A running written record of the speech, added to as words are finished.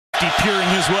safety peering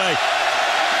his way.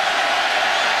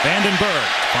 Vandenberg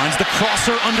finds the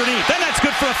crosser underneath. Then that's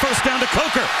good for a first down to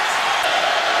Coker.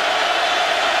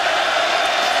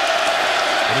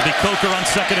 It'll be Coker on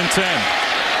 2nd and 10.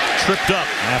 Tripped up.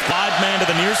 And a 5-man to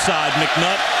the near side.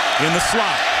 McNutt in the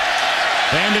slot.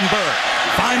 Vandenberg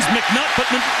finds McNutt, but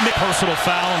personal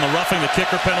foul on the roughing the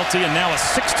kicker penalty, and now a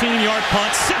 16-yard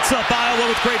punt. Sets up Iowa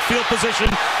with great field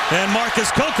position, and Marcus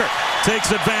Coker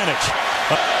takes advantage.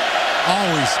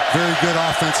 Always very good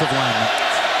offensive lineman.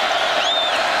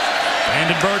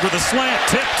 Vandenberg with a slant,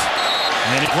 tipped.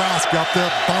 And Nebraska up there,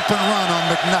 bump and run on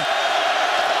McNutt.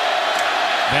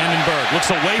 Vandenberg looks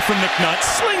away from McNutt,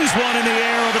 slings one in the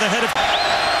air over the head of...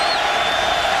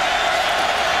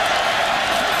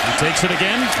 He takes it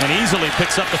again and easily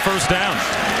picks up the first down.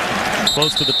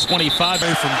 Close to the 25.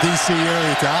 From D.C.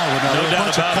 area to Iowa. Now, No there are a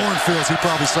bunch of cornfields he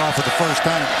probably saw for the first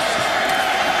time.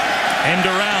 End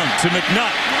around to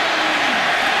McNutt.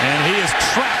 And he is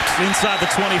trapped inside the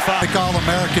 25. Like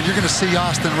All-American, you're going to see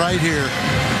Austin right here.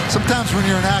 Sometimes when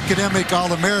you're an academic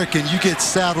All-American, you get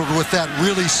saddled with that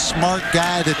really smart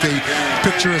guy that they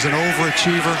picture as an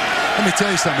overachiever. Let me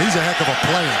tell you something. He's a heck of a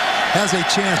player. Has a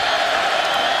chance.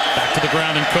 Back to the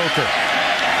ground and Coker.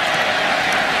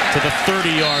 To the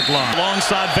 30-yard line.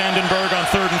 Alongside Vandenberg on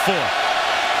 3rd and 4.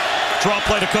 Draw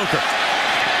play to Coker.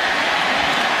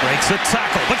 Breaks a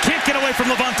tackle, but can't get away from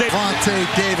Lavonte. Lavonte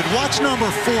David. Watch number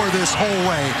 4 this whole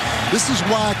way. This is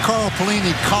why Carl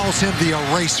Pelini calls him the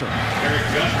eraser.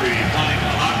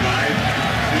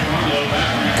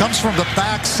 Comes from the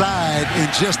backside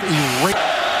and just erases.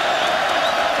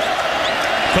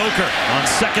 Coker on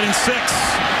 2nd and 6.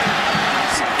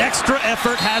 Extra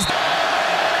effort has...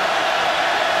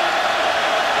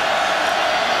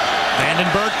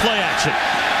 Vandenberg play action.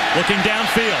 Looking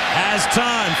downfield, has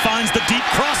time, finds the deep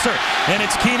crosser, and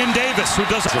it's Keenan Davis who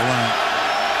does it.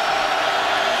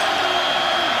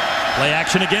 Play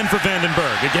action again for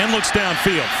Vandenberg. Again looks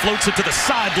downfield, floats it to the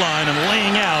sideline and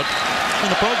laying out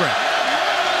in the program.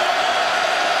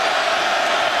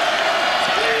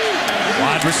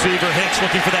 Wide receiver Hicks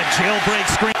looking for that jailbreak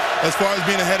screen. As far as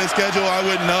being ahead of schedule, I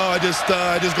wouldn't know. I just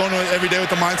go into it every day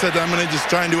with the mindset that I'm going to just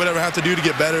try and do whatever I have to do to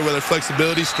get better, whether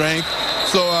flexibility, strength.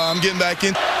 So I'm getting back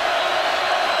in.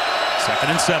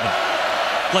 2nd and 7.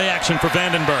 Play action for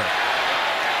Vandenberg.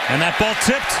 And that ball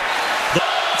tipped.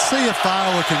 Let's see if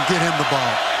Iowa can get him the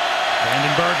ball.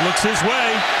 Vandenberg looks his way.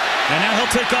 And now he'll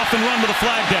take off and run with a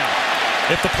flag down.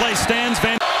 If the play stands,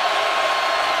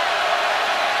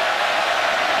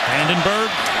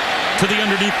 Vandenberg to the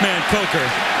underneath man, Coker.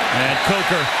 And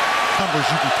Coker. Numbers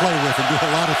you can play with and do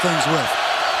a lot of things with.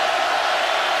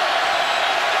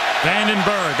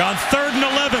 Vandenberg on 3rd and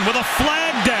 11 with a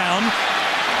flag down.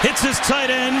 Hits his tight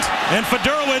end. And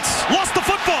Fedorowicz lost the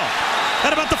football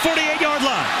at about the 48-yard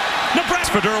line.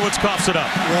 Nebraska. Fedorowicz coughs it up.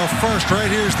 Well, first,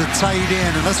 right here's the tight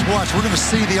end. And let's watch. We're going to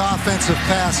see the offensive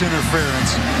pass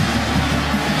interference.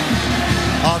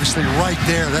 Obviously, right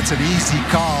there, that's an easy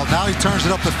call. Now he turns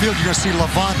it up the field. You're going to see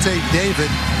Lavonte David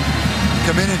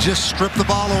come in and just strip the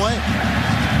ball away.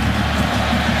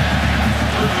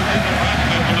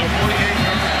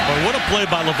 Well, what a play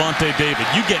by Lavonte David.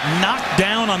 You get knocked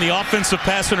down on the offensive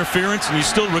pass interference, and you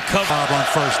still recover. Bob on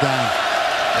first down.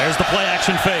 There's the play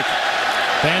action fake.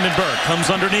 Vandenberg comes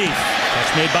underneath.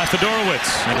 That's made by Fedorowicz.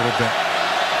 A little bit.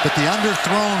 But the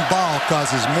underthrown ball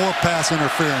causes more pass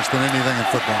interference than anything in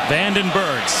football.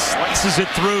 Vandenberg slices it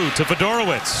through to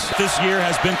Fedorowicz. This year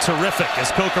has been terrific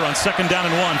as Coker on 2nd down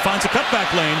and 1 finds a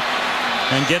cutback lane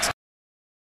and gets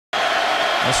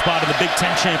a spot in the Big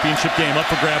Ten championship game up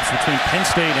for grabs between Penn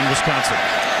State and Wisconsin.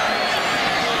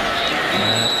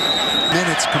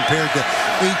 Minutes compared to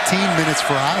 18 minutes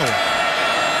for Iowa.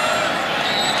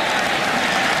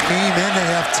 Came in, they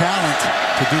have talent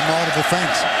to do multiple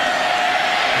things.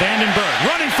 Vandenberg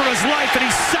running for his life, and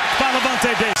he's sacked by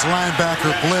Lavonte Davis. Linebacker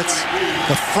blitz.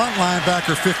 The front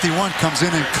linebacker 51 comes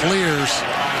in and clears,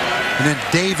 and then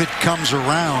David comes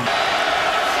around.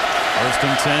 1st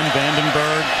and 10.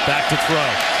 Vandenberg back to throw.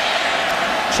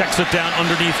 Checks it down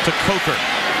underneath to Coker,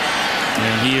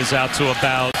 and he is out to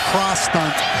about. Cross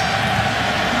stunt.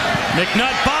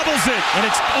 McNutt bobbles it, and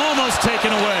it's almost taken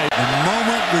away. The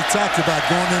moment we talked about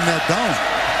going in that dome.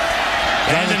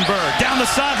 Vandenberg down the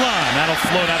sideline. That'll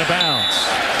float out of bounds.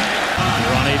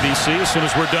 We're on ABC as soon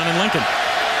as we're done in Lincoln.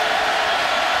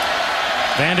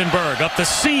 Vandenberg up the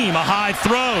seam. A high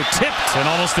throw. Tipped and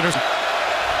almost intercepted.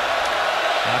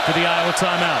 After the Iowa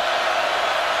timeout.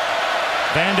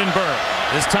 Vandenberg.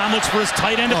 This time looks for his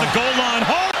tight end at the goal line.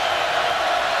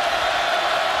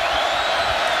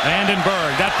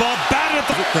 Vandenberg. That ball batted at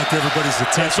the... Got everybody's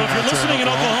attention. So if you're listening in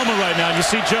Oklahoma right now and you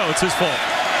see Joe, it's his fault.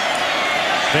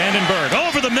 Vandenberg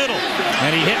over the middle,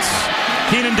 and he hits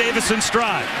Keenan Davis in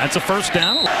stride. That's a first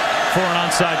down for an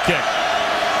onside kick.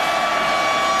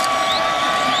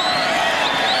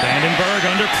 Vandenberg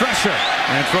under pressure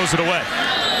and throws it away.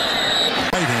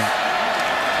 Right hand.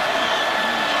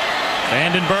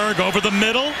 Vandenberg over the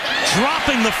middle,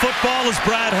 dropping the football is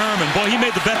Brad Herman. Boy, he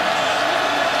made the bet.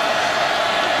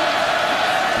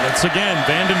 Once again,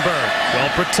 Vandenberg, well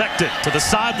protected to the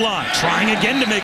sideline, trying again to make